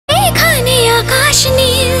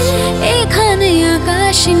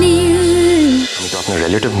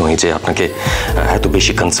Superlative নই যে আপনাকে এত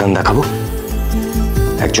বেশি কনসার্ন দেখাবো।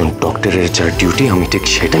 একজন ডক্টরের যার ডিউটি আমি ঠিক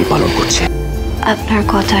সেটাই পালন করছি। আপনার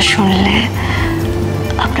কথা শুনলে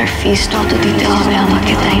আপনার ফিসটাও তো দিতে হবে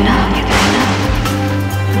আমাকে, তাই না?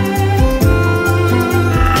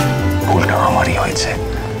 ভুলটা আমারই হয়েছে।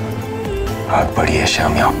 হাত বাড়িয়ে এসে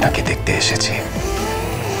আমি আপনাকে দেখতে এসেছি।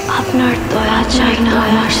 আপনার দয়া চাই না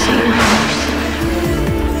আমার সিনা।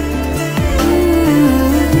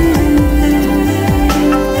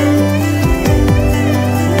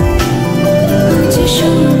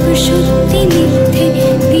 সত্যি মিথ্যে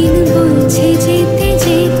দিন বলছে যেতে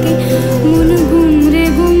যেতে মন গুমরে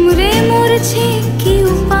গুমরে মরছে কি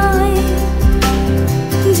উপায়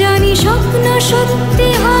জানি স্বপ্ন সত্যি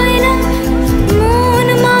হয় না মন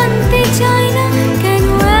মানতে চায় না কেন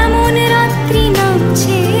এমন রাত্রি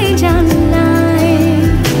নামছে জানলায়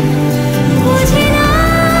বুঝে না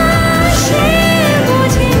সে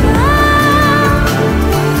বুঝে না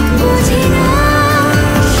বুঝে না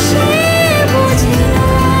সে বুঝে না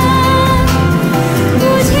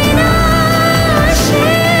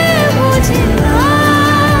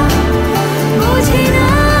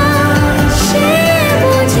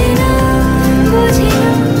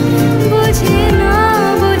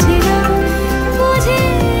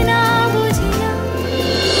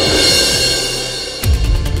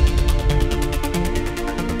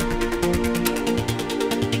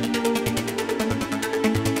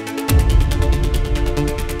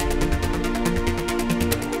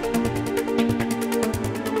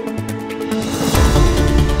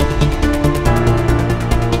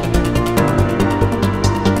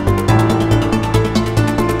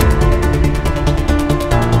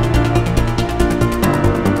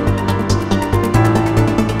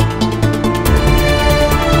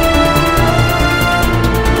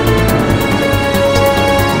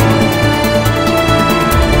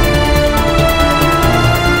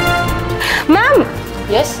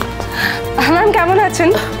ম্যাম কেমন আছেন?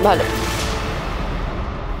 ভালো।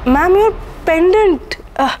 Ma'am your pendant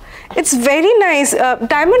it's very nice.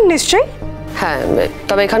 Diamond নিশ্চয়ই? হ্যাঁ,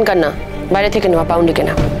 তবে এখানকার না, বাইরে থেকে নেওয়া, পাউন্ডে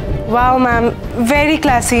কেনা। Wow ma'am, very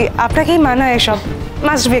classy. আপনাকেই মানায় এসব।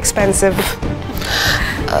 Must be expensive.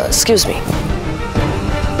 Excuse me.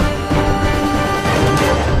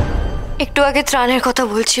 একটু আগে ত্রাণের কথা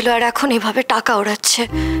বলছিল আর এখন এভাবে টাকা ওড়াচ্ছে,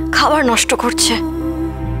 খাবার নষ্ট করছে।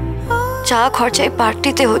 যা খরচায়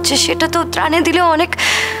পার্টিতে হচ্ছে সেটা তো ত্রাণে দিলেও অনেক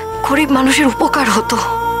গরিব মানুষের উপকার হতো।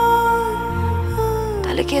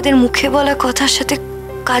 তাহলে কি এদের মুখে বলা কথার সাথে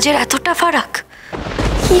কাজের এতটা ফারাক?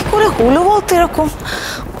 কি করে হলো বলতো এরকম,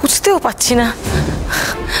 বুঝতেও পারছি না।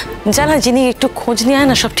 জানা যিনি একটু খোঁজ নিয়ে আয়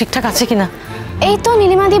না সব ঠিকঠাক আছে কিনা। এই তো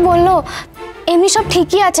নীলিমাদি বললো এমনি সব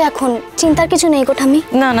ঠিকই আছে, এখন চিন্তার কিছু নেই গো ঠাম্মি।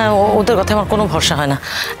 না না, ওদের কথা আমার কোনো ভরসা হয় না।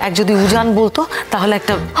 এক যদি উজান বলতো তাহলে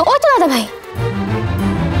একটা। ওই তো দাদা ভাই।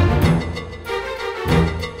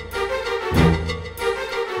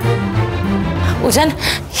 উজান,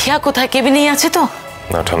 হিয়া কোথায়? কেবিনেই আছে তো?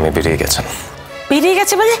 না, ঠাম্মি বেরিয়ে গেছেন। বেরিয়ে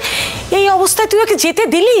গেছে মানে? এই অবস্থায় তুই ওকে যেতে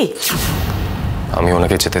দিলি? আমি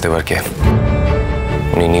ওনাকে যেতে দেবার কে?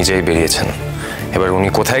 উনি নিজেই বেরিয়েছেন। এবার উনি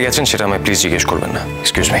কোথায় গেছেন সেটা আমায় প্লিজ জিজ্ঞেস করবেন না।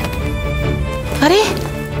 Excuse me. আরে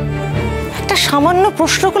একটা সামান্য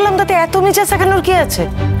প্রশ্ন করলাম তাতে এত মেজাজ দেখানোর কি আছে?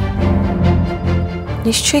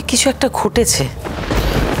 নিশ্চয়ই কিছু একটা ঘটেছে।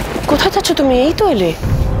 কোথায় যাচ্ছ তুমি? এই তো এলে।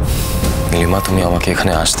 নীলিমা, তুমি আমাকে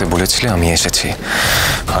এখানে আসতে বলেছিলে, আমি এসেছি।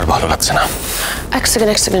 আর ভালো লাগছে না। এক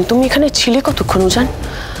সেকেন্ড, তুমি এখানে ছিলে কতক্ষণ উজান?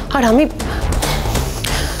 আর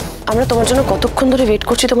আমরা তোমার জন্য কতক্ষণ ধরে ওয়েট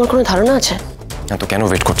করছি তোমার কোনো ধারণা আছে? তো কেন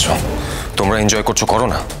ওয়েট করছো? তোমরা এনজয় করছো, করো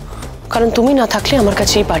না। কারণ তুমি না থাকলে আমার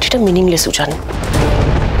কাছে এই পার্টিটা মিনিংলেস উজান।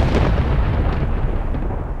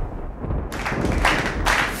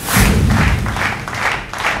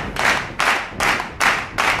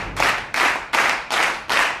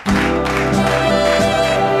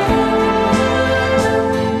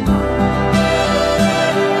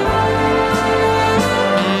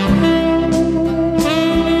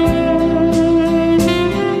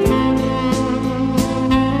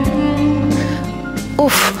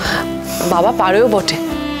 উফ, বাবা পারেও বটে।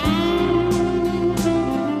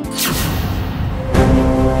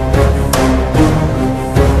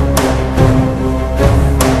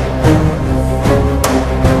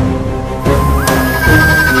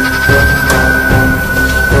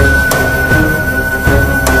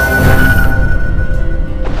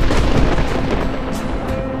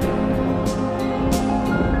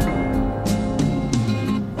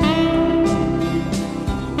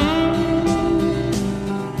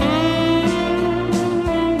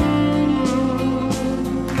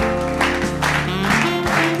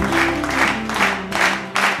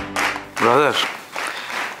 ব্রাদার,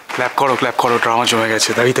 ক্ল্যাপ করো, ড্রামা জমে গেছে,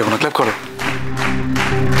 দাঁড়িয়ে থেকো না, ক্ল্যাপ করো।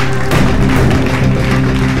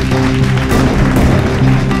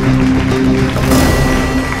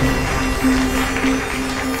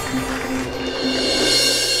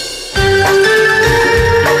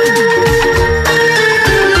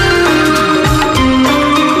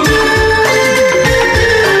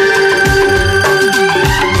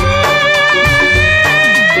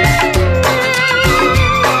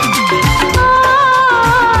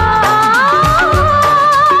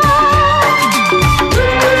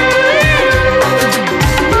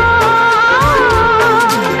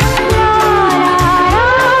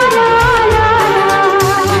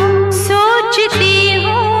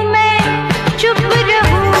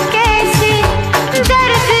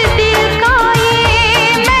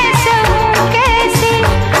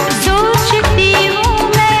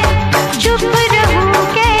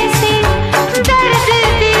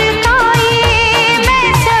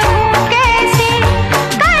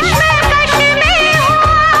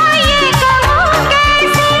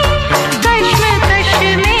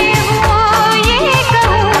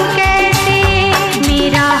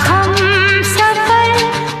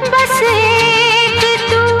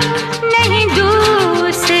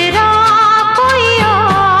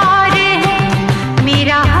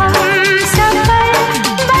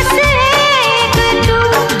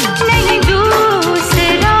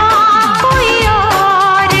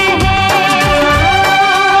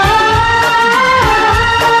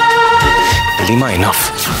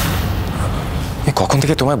 কখন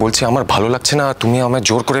থেকে তোমায় বলছি আমার ভালো লাগছে না, তুমি আমায়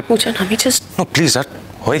জোর করে। উজান আমি জাস্ট নো প্লিজ, আর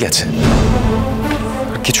হয়ে গেছে,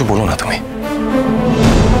 আর কিছু বলো না তুমি।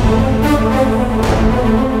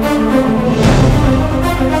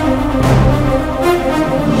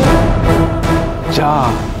 যা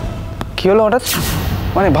কি হলো হঠাৎ?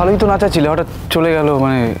 মানে ভালোই তো নাচাচ্ছিলে, হঠাৎ চলে গেল,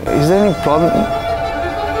 মানে ইজ দেয়ার এনি প্রবলেম?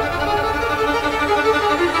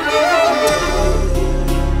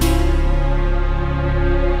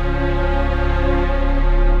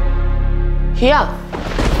 হিয়া,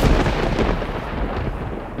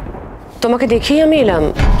 তোমাকে দেখেই আমি এলাম,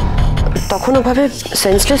 তখন ওভাবে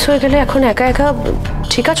সেন্সলেস হয়ে গেলে এখন একা একা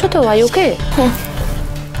ঠিক আছো তো? আই ওকে?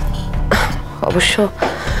 অবশ্য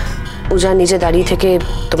উজান নিজে দাঁড়িয়ে থেকে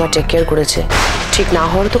তোমার টেক কেয়ার করেছে, ঠিক না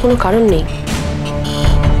হওয়ার তো কোনো কারণ নেই।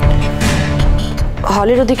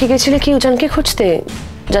 হলের ওদিকে গেছিলে কি উজানকে খুঁজতে,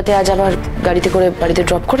 যাতে আজ আবার গাড়িতে করে বাড়িতে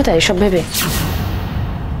ড্রপ করে দেয় এসব ভেবে?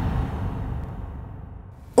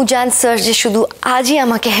 উজান স্যার যে শুধু আজই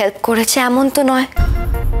আমাকে হেল্প করেছে এমন তো নয়,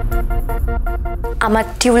 আমার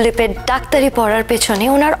টিউলিপের ডাক্তারি পড়ার পেছনে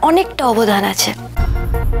ওনার অনেকটা অবদান আছে।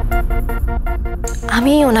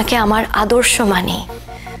 আমি ওনাকে আমার আদর্শ মানি,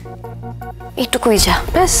 এটুকুই যা।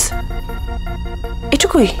 ব্যাস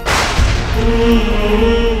এটুকুই,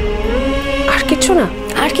 আর কিছু না?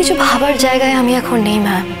 আর কিছু ভাবার জায়গায় আমি এখন নেই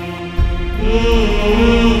ম্যাম।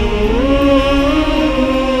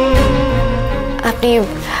 আপনি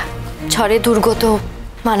ঝড়ে দুর্গত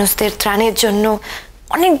মানুষদের ত্রাণের জন্য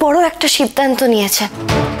অনেক বড় একটা সিদ্ধান্ত নিয়েছেন,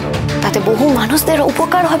 তাতে বহু মানুষদের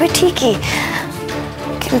উপকার হবে ঠিকই,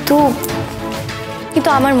 কিন্তু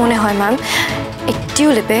আমার মনে হয় ম্যাম, এই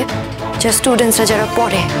টিউলিপে যে স্টুডেন্টসরা যারা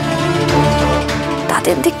পড়ে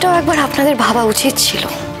তাদের দিকটাও একবার আপনাদের ভাবা উচিত ছিল।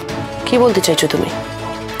 কি বলতে চাইছো তুমি?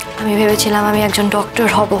 আমি ভেবেছিলাম আমি একজন ডক্টর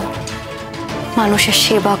হব, মানুষের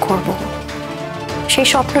সেবা করব, সেই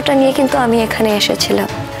স্বপ্নটা নিয়ে কিন্তু আমি এখানে এসেছিলাম।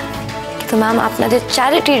 কিন্তু ম্যাম, আপনাদের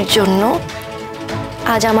চ্যারিটির জন্য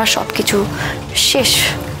আজ আমার সবকিছু শেষ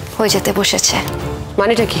হয়ে যেতে বসেছে।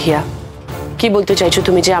 মানেটা কি হিয়া? কি বলতে চাইছো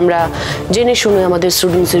তুমি যে আমরা জেনে শুনে আমাদের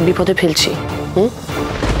স্টুডেন্টসের বিপদে ফেলছি?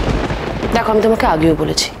 দেখো, আমি তোমাকে আগেও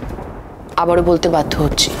বলেছি, আবারও বলতে বাধ্য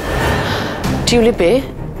হচ্ছি, টিউলিপে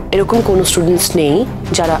এরকম কোনো স্টুডেন্টস নেই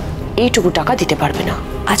যারা এইটুকু টাকা দিতে পারবে না।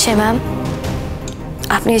 আছে ম্যাম,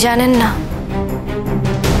 আপনি জানেন না?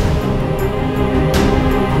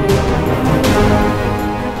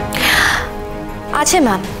 আছে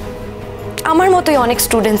ম্যাম, আমার মতোই অনেক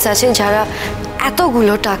স্টুডেন্টস আছে যারা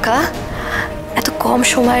এতগুলো টাকা এত কম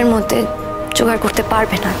সময়ের মধ্যে জোগাড় করতে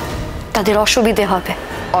পারবে না, তাদের অসুবিধে হবে।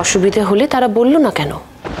 অসুবিধে হলে তারা বললো না কেন?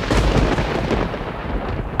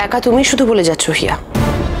 একা তুমি শুধু বলে যাচ্ছ হিয়া,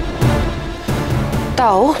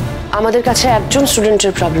 তাও আমাদের কাছে একজন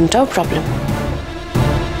স্টুডেন্টের প্রবলেমটাও প্রবলেম।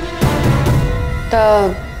 তা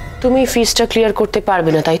তুমি ফিসটা ক্লিয়ার করতে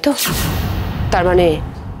পারবে না, তাই তো? তার মানে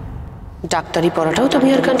ডাক্তারি পড়াটাও তুমি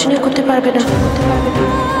আর কন্টিনিউ করতে পারবে না।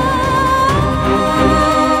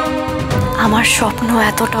 আমার স্বপ্ন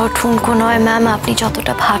এতটাও ঠুনকো নয় ম্যাম, আপনি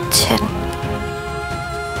যতটা ভাবছেন।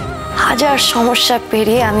 হাজার সমস্যা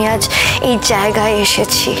পেরিয়ে আমি আজ এই জায়গায়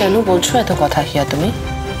এসেছি। কেন বলছো এত কথা হিয়া তুমি?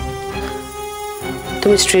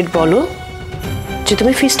 তুমি স্ট্রেট বলো যে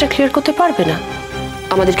তুমি ফিসটা ক্লিয়ার করতে পারবে না।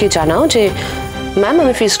 আমাদেরকে জানাও যে ম্যাম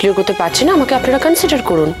আমি ফিস ক্লিয়ার করতে পারছি না, আমাকে আপনারা কনসিডার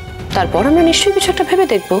করুন। তারপর আমরা নিশ্চয়ই কিছু একটা ভেবে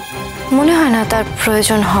দেখব। মনে হয় না তার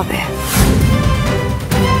প্রয়োজন হবে।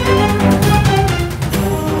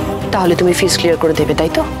 তাহলে তুমি ফিস ক্লিয়ার করে দেবে,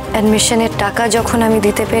 তাই তো? অ্যাডমিশনের টাকা যখন আমি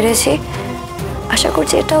দিতে পেরেছি, আশা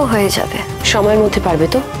করছি এটাও হয়ে যাবে। সময়ের মধ্যে পারবে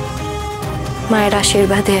তো? মায়ের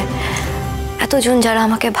আশীর্বাদে, এতজন যারা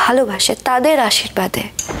আমাকে ভালোবাসে তাদের আশীর্বাদে,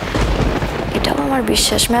 এটাও আমার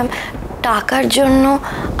বিশ্বাস ম্যাম, টাকার জন্য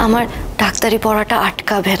আমার ডাক্তারি পড়াটা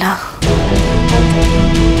আটকাবে না।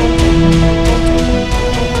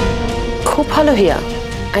 খুব ভালো হিয়া,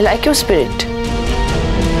 আই লাইক ইউর স্পিরিট।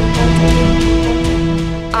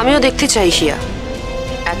 আমিও দেখতে চাই হিয়া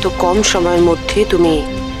এত কম সময়ের মধ্যে তুমি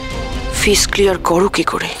ফিস ক্লিয়ার করো কি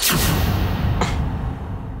করে।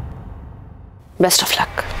 Best of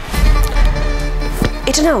luck.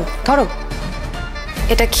 এটা নাও, ধরো।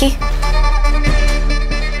 এটা কি?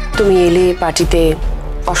 তুমি এলে পার্টিতে,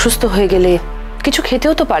 অসুস্থ হয়ে গেলে কিছু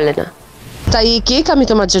খেতেও তো পারলে না, তাই এই কেক আমি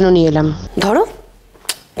তোমার জন্য নিয়ে এলাম। ধরো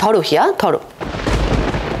ধরো হিয়া, ধরো।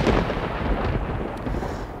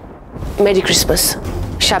 Merry Christmas.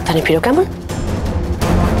 সাবধানে ফিরো, কেমন?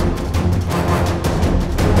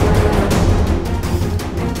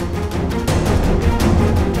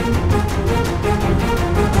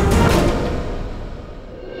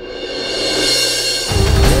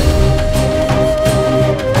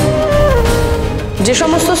 যে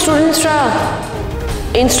সমস্ত স্টুডেন্টসরা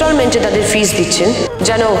ইনস্টলমেন্টে তাদের ফিস দিচ্ছেন,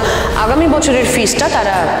 যেন আগামী বছরের ফিসটা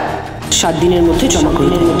তারা 7 দিনের মধ্যে জমা করে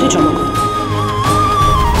দেন।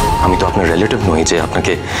 আমি তো আপনার রিলেটিভ নই যে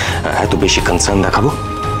আপনাকে এত বেশি কনসার্ন দেখাবো।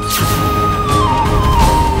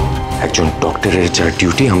 একজন ডক্টরের যার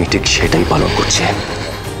ডিউটি আমি ঠিক সেটাই পালন করছি।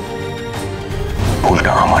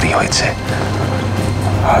 ভুলটা আমারই হয়েছে,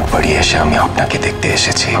 হাত বাড়িয়ে এসে আমি আপনাকে দেখতে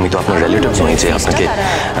এসেছি। আমি তো আপনার রিলেটিভ নই যে আপনাকে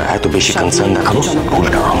এত বেশি কনসার্ন দেখাবো।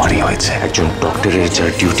 ভুলটা আমারই হয়েছে, একজন ডক্টরের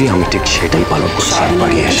যার ডিউটি আমি ঠিক সেটাই পালন করছি। হাত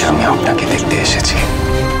বাড়িয়ে এসে আমি আপনাকে দেখতে এসেছি।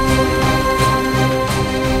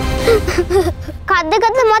 কাঁদতে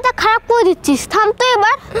কাঁদতে মাথা খারাপ করে দিচ্ছিস, থাম তো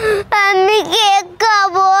এবার। আমি কেক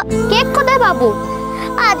খাবো। কেক কোথায় পাবো?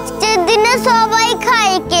 আজকের দিনে সবাই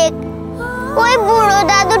খায় কেক। ওই বুড়ো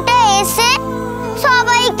দাদুটা এসে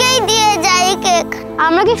সবাইকেই দিয়ে যায় কেক।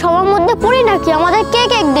 আমরা কি সবার মধ্যে পড়ি নাকি আমাদের কে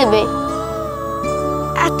কেক দেবে?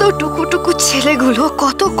 এত টুকু ছেলেগুলো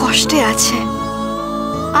কত কষ্টে আছে,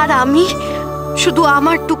 আর আমি শুধু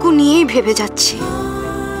আমার টুকু নিয়েই ভেবে যাচ্ছি।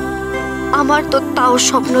 আমার তো তাও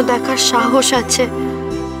স্বপ্ন দেখার সাহস আছে,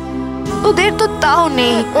 ওদের তো তাও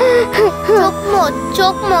নেই।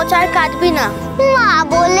 চোখ মোচ আর কাঁদবি না। মা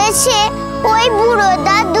বলেছে ওই বুড়ো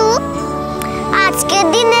দাদু আজকের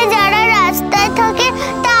দিনে যারা রাস্তায় থাকে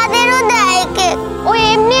তাদেরও দেয় কেক। ও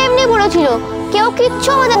এমনি এমনি বলেছিল, কেউ কিচ্ছু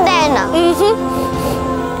আমাদের দেয় না।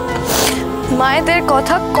 মায়েদের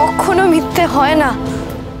কথা কখনো মিথ্যে হয় না।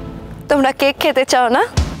 তোমরা কেক খেতে চাও না?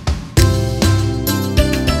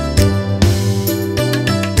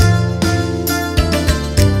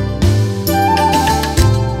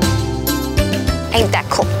 এই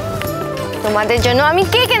দেখো, তোমাদের জন্য আমি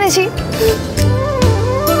কেক এনেছি।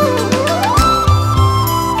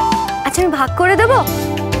 আচ্ছা, আমি ভাগ করে দেবো?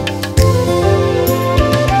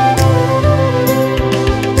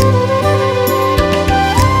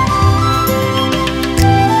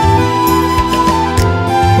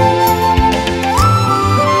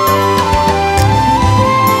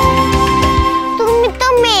 তুমি তো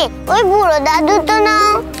মেয়ে, ওই বুড়ো দাদু তো না।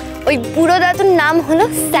 ওই বুড়ো দাদুর নাম হলো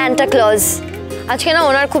সান্টা ক্লজ। আজকে না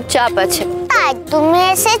ওনার খুব চাপ আছে। তাই তুমি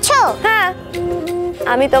এসেছো? হ্যাঁ,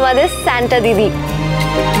 আমি তোমাদের সান্টা দিদি।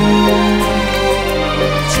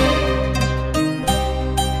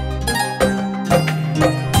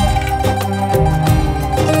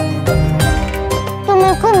 তুমি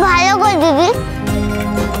খুব ভালো গো দিদি।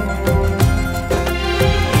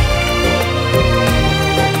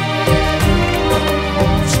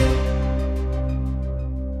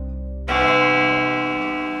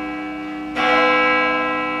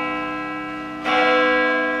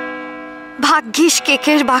 ভাগ্যিস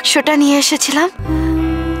কেকের বাক্সটা নিয়ে এসেছিলাম,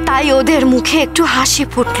 তাই ওদের মুখে একটু হাসি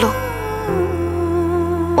ফুটলো।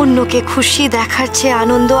 অন্যকে খুশি দেখার চেয়ে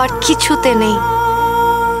আনন্দ আর কিছুতে নেই।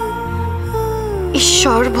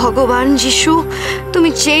 ঈশ্বর, ভগবান, যিশু, তুমি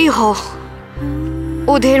যেই হও,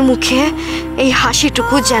 ওদের মুখে এই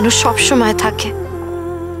হাসিটুকু যেন সবসময় থাকে।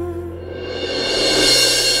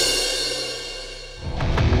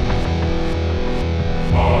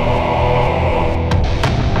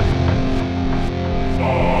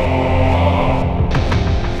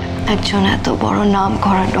 একজন এত বড় নাম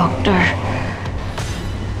করা ডক্টর,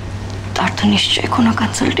 তার তো নিশ্চয়ই কোনো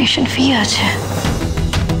কনসালটেশন ফি আছে।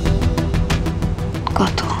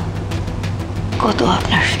 কত কত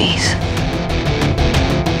আপনার ফিস?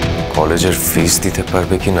 কলেজের ফিস দিতে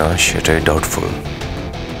পারবে কিনা সেটাই ডাউটফুল।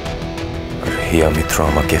 আর হিয়া মিত্র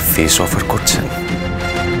আমাকে ফিস অফার করছেন।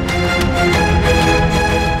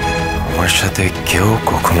 আমার সাথে কেউ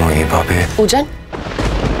কখনো এভাবে। উজান,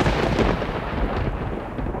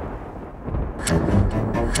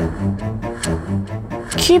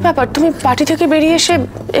 কি ব্যাপার, তুমি পার্টি থেকে বেরিয়ে এসে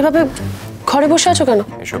এভাবে ঘরে বসে আছো কেন?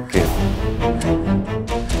 এসব কি?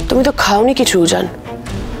 তুমি তো খাওনি কিছু উজান,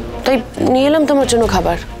 তাই নিয়ে এলাম তোমার জন্য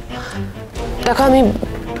খাবার। দেখো, আমি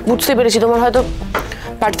বুঝতে পেরেছি তোমার হয়তো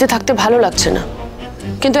পার্টিতে থাকতে ভালো লাগছে না,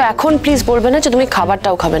 কিন্তু এখন প্লিজ বলবে না যে তুমি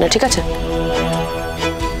খাবারটাও খাবে না, ঠিক আছে?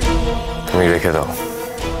 তুমি রেখে দাও,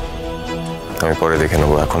 আমি পরে দেখে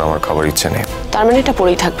নেবো। এখন আমার খাবার ইচ্ছে নেই। তার মানে এটা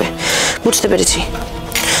পড়েই থাকবে, বুঝতে পেরেছি।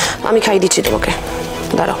 আমি খাইয়ে দিচ্ছি তোমাকে,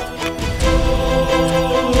 দাঁড়াও।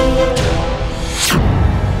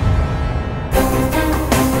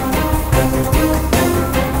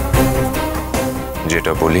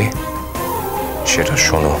 যেটা বলি সেটা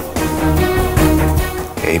শোনো।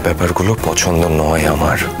 এই ব্যাপারগুলো পছন্দ নয়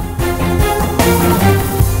আমার।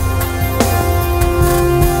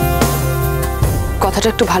 কথাটা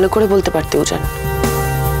একটু ভালো করে বলতে পারতে উজান।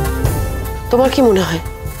 তোমার কি মনে হয়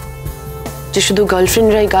যে শুধু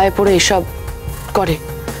গার্লফ্রেন্ডরাই গায়ে পড়ে এসব করে,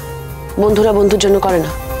 বন্ধুরা বন্ধুর জন্য করে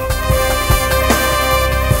না?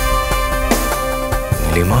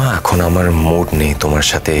 নীলিমা, এখন আমার মুড নেই তোমার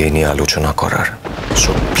সাথে এই নিয়ে আলোচনা করার।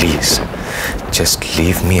 So please just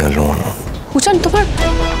leave me alone. উজান,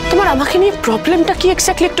 তোমার আমাকে নিয়ে প্রবলেমটা কি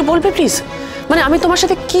এক্স্যাক্টলি একটু বলবে প্লিজ? মানে আমি তোমার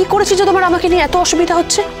সাথে কি করেছি যে তোমার আমাকে নিয়ে এত অসুবিধা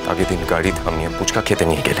হচ্ছে? আগের দিন গাড়ি থামিয়ে ফুচকা খেতে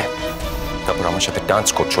নিয়ে গেলে, তারপর আমার সাথে ডান্স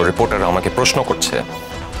করছো, রিপোর্টার আমাকে প্রশ্ন করছে।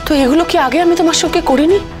 তো এগুলো কি আগে আমি তোমার সঙ্গে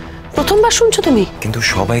করিনি? প্রথমবার শুনছো তুমি? কিন্তু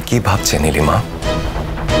সবাই কি ভাবছে নীলিমা,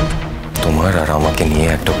 তোমার আর আমাকে নিয়ে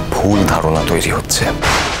একটা ভুল ধারণা তৈরি হচ্ছে।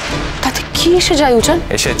 তাতে কি এসে যায় উজান?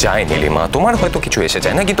 এসে যায় নীলিমা, তোমার হয়তো কিছু এসে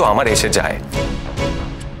যায় না, কিন্তু আমার এসে যায়।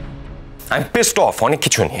 আই এম পিসড অফ অনেক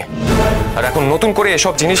কিছু নিয়ে, আর এখন নতুন করে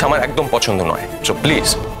এসব জিনিস আমার একদম পছন্দ নয়। So please.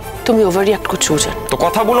 তুমি ওভার রিঅ্যাক্ট করছো উজান। তো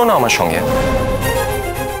কথা বলো না আমার সঙ্গে।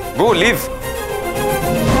 গো লিভ।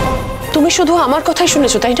 তুমি শুধু আমার কথাই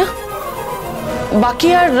শুনেছো, তাই না? বাকি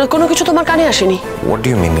আর কোনো কিছু তোমার কানে আসেনি? What do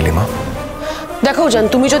you mean Nilima? দেখো উজান,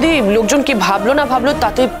 তুমি যদি লোকজন কি ভাবলো না ভাবলো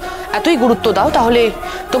তাতে এতই গুরুত্ব দাও, তাহলে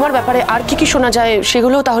তোমার ব্যাপারে আর কি কি শোনা যায়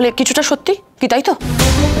সেগুলো তাহলে কিছুটা সত্যি কি, তাই তো?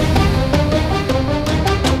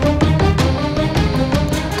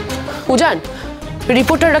 উজান,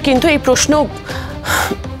 রিপোর্টাররা কিন্তু এই প্রশ্ন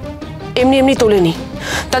এমনি এমনি তোলেনি।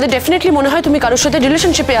 তাদের ডেফিনেটলি মনে হয় তুমি কারোর সাথে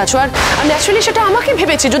রিলেশনশিপে আছো, আর ন্যাচারালি সেটা আমাকে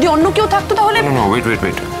ভেবেছে। যদি অন্য কেউ থাকতো তাহলে।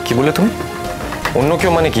 ওয়েট, কি বলে তুমি? অন্য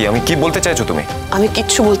কেউ মানে কি? আমি কি বলতে চাইছো তুমি? আমি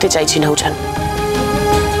কিচ্ছু বলতে চাইছি না উজান,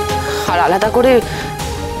 আর আলাদা করে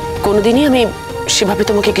কোনোদিনই আমি সেভাবে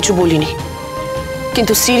তোমাকে কিছু বলিনি।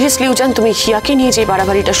 কিন্তু সিরিয়াসলি উজান, তুমি হিয়াকে নিয়ে যে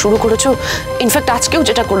বাড়াবাড়িটা শুরু করেছো, ইনফ্যাক্ট আজকেও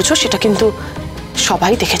যেটা করেছো, সেটা কিন্তু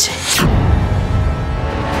সবাই দেখেছে।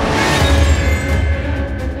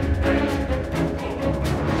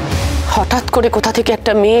 হঠাৎ করে কোথা থেকে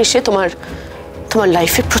একটা মেয়ে এসে তোমার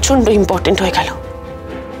লাইফে প্রচন্ড ইম্পর্টেন্ট হয়ে গেল।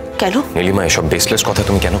 কেন নীলিমা, এসব বেসলেস কথা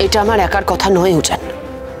তুমি কেন? এটা আমার একার কথা নয় উজান,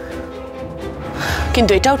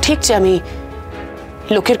 কিন্তু এটাও ঠিক যে আমি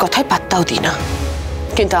লোকের কথায় পাত্তাও দিই না।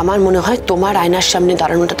 কিন্তু আমার মনে হয় তোমার আয়নার সামনে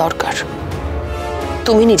দাঁড়ানোটা দরকার।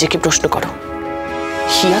 তুমি নিজেকে প্রশ্ন করো,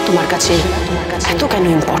 হিয়া তোমার কাছে এত কেন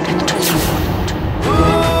ইম্পর্টেন্ট?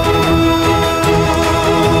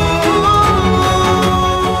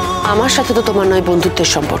 আমার সাথে তো তোমার নয় বন্ধুত্বের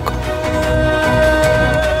সম্পর্ক,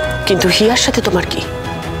 কিন্তু হিয়ার সাথে তোমার কি?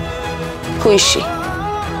 হুইসি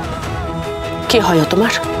কে হয়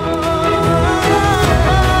তোমার?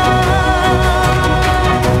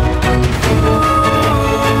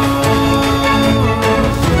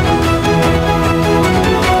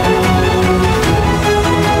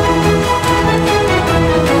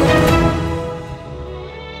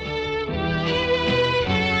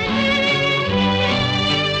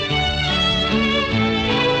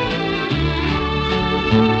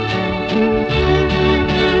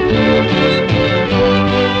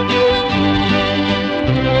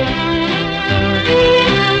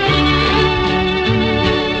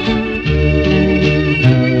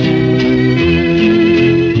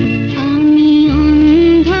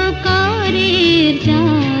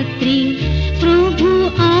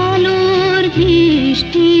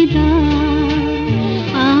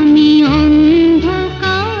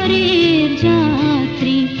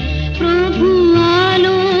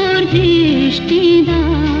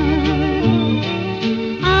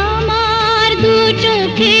 আমার দু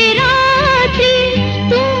চোখের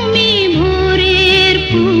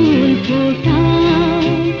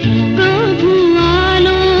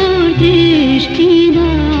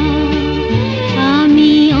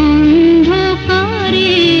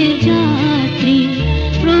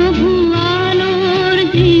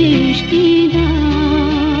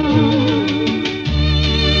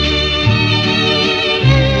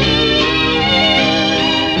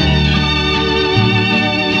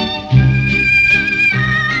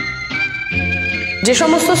যে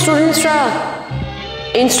সমস্ত স্টুডেন্টসরা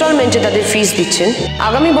ইনস্টলমেন্টে তাদের ফিস দিচ্ছেন,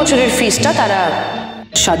 আগামী বছরের ফিসটা তারা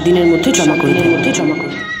 7 দিনের মধ্যে জমা করে দেবে।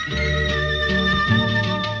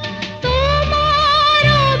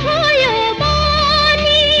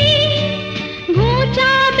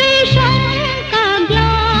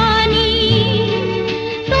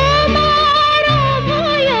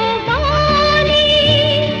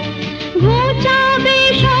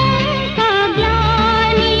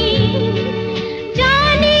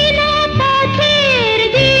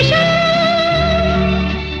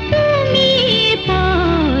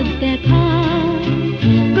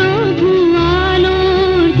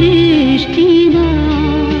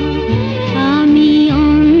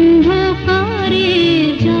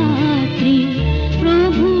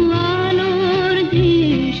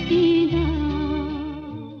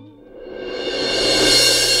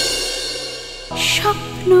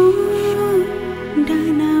 স্বপ্ন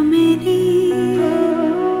ডানা মেরে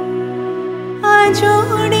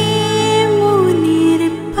আজোড়ে মনের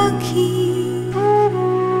পাখি,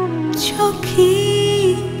 চোখে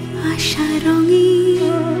আশা রঙে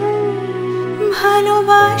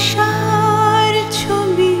ভালোবাসার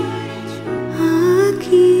ছবি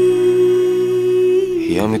আঁকি।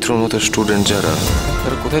 হিয়া মিত্রর মতো স্টুডেন্ট যারা,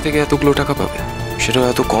 তারা কোথায় থেকে এতগুলো টাকা পাবে, সেটাও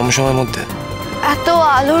এত কম সময়ের মধ্যে? এত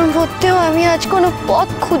আলোর মধ্যেও আমি আজ কোনো পথ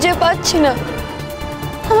খুঁজে পাচ্ছি না।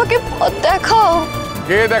 আমাকে পথ দেখাও।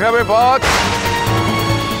 কে দেখাবে পথ?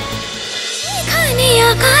 এখানে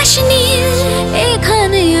আকাশ নীল,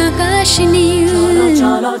 এখানে আকাশ নীল। চলো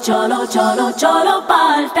চলো চলো চলো চলো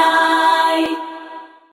পাল্টাই।